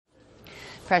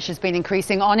Pressure's been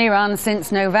increasing on Iran since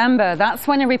November. That's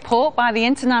when a report by the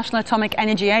International Atomic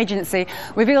Energy Agency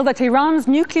revealed that Iran's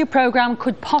nuclear program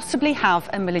could possibly have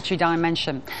a military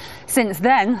dimension. Since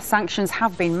then, sanctions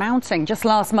have been mounting. Just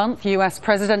last month, US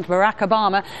President Barack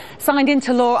Obama signed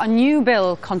into law a new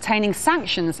bill containing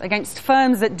sanctions against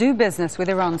firms that do business with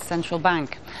Iran's central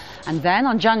bank. And then,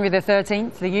 on January the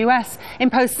 13th, the US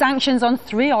imposed sanctions on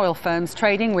 3 oil firms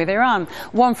trading with Iran,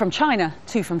 1 from China,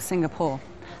 2 from Singapore.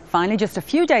 Finally, just a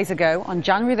few days ago, on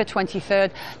January the 23rd,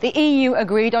 the EU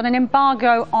agreed on an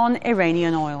embargo on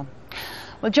Iranian oil.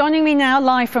 Well, joining me now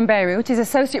live from Beirut is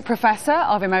Associate Professor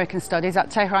of American Studies at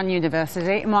Tehran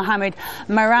University, Mohammad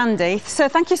Marandi. So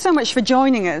thank you so much for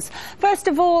joining us. First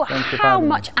of all, how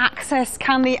much access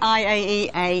can the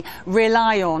IAEA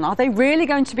rely on? Are they really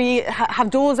going to have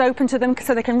doors open to them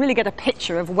so they can really get a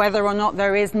picture of whether or not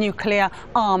there is nuclear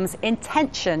arms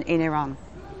intention in Iran?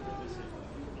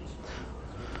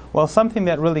 Well, something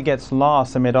that really gets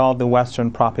lost amid all the Western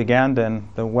propaganda and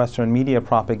the Western media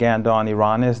propaganda on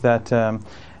Iran is that the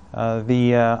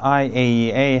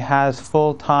IAEA has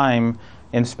full-time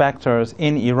inspectors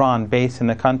in Iran based in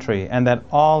the country, and that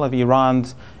all of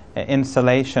Iran's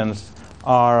installations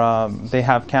are, they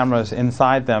have cameras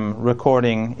inside them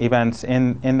recording events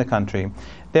in the country.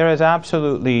 There is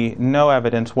absolutely no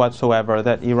evidence whatsoever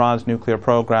that Iran's nuclear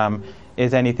program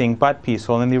is anything but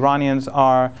peaceful, and the Iranians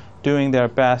are doing their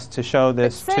best to show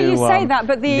this to you say that,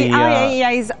 but the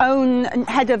IAEA's own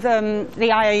head of the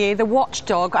IAEA, the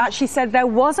watchdog, actually said there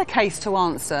was a case to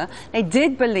answer. They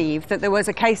did believe that there was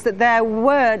a case that they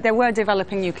were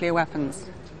developing nuclear weapons.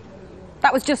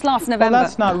 That was just last November. Well,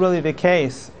 that's not really the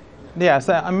case. Yes,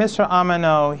 Mr.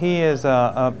 Amano, he is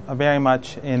very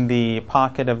much in the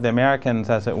pocket of the Americans,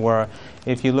 as it were.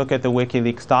 If you look at the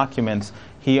WikiLeaks documents,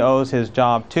 he owes his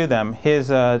job to them.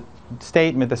 His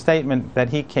the statement that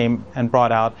he came and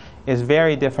brought out is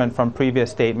very different from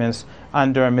previous statements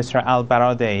under Mr.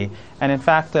 al-Baradei. And in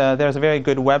fact, there's a very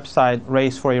good website,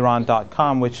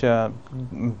 raceforiran.com, which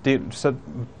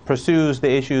pursues the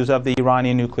issues of the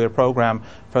Iranian nuclear program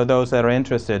for those that are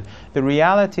interested. The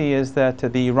reality is that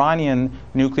the Iranian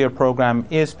nuclear program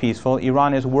is peaceful.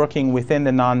 Iran is working within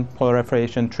the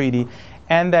non-proliferation treaty,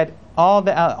 and that all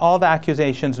the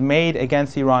accusations made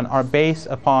against Iran are based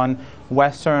upon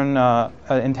Western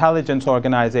intelligence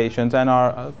organizations and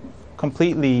are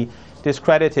completely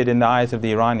discredited in the eyes of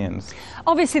the Iranians.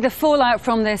 Obviously, the fallout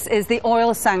from this is the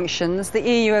oil sanctions. The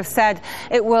EU have said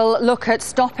it will look at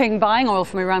stopping buying oil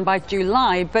from Iran by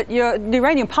July, but the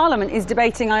Iranian parliament is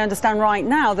debating, I understand right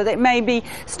now, that it may be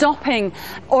stopping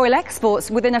oil exports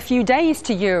within a few days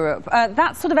to Europe.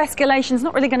 That sort of escalation is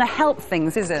not really going to help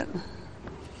things, is it?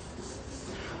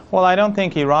 Well, I don't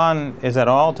think Iran is at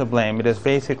all to blame. It is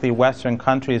basically Western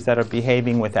countries that are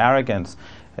behaving with arrogance.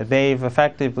 They've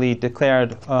effectively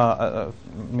declared,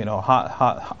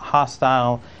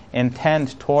 hostile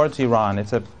intent towards Iran.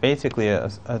 It's basically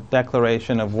a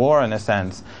declaration of war, in a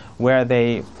sense, where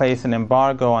they place an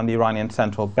embargo on the Iranian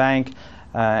central bank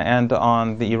and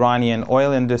on the Iranian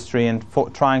oil industry, and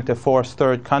trying to force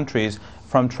third countries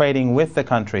from trading with the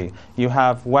country. You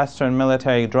have Western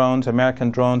military drones,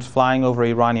 American drones flying over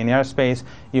Iranian airspace.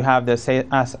 You have the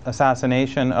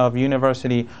assassination of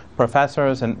university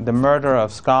professors and the murder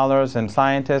of scholars and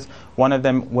scientists. One of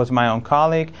them was my own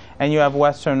colleague. And you have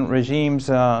Western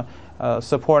regimes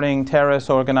supporting terrorist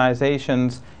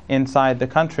organizations inside the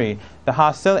country. The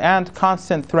hostile and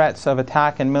constant threats of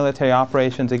attack and military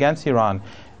operations against Iran.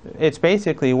 It's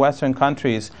basically Western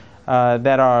countries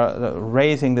that are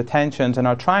raising the tensions and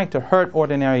are trying to hurt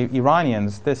ordinary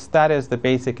Iranians. That is the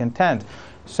basic intent.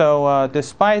 So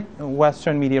despite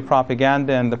Western media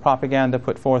propaganda and the propaganda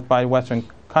put forth by Western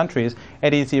countries,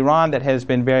 it is Iran that has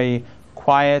been very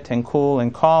quiet and cool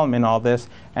and calm in all this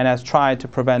and has tried to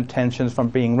prevent tensions from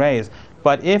being raised.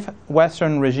 But if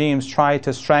Western regimes try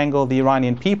to strangle the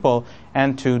Iranian people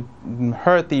and to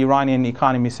hurt the Iranian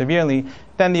economy severely,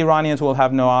 then the Iranians will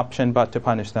have no option but to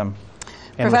punish them.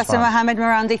 Professor Mohammad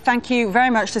Marandi, thank you very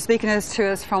much for speaking to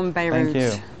us from Beirut. Thank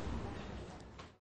you.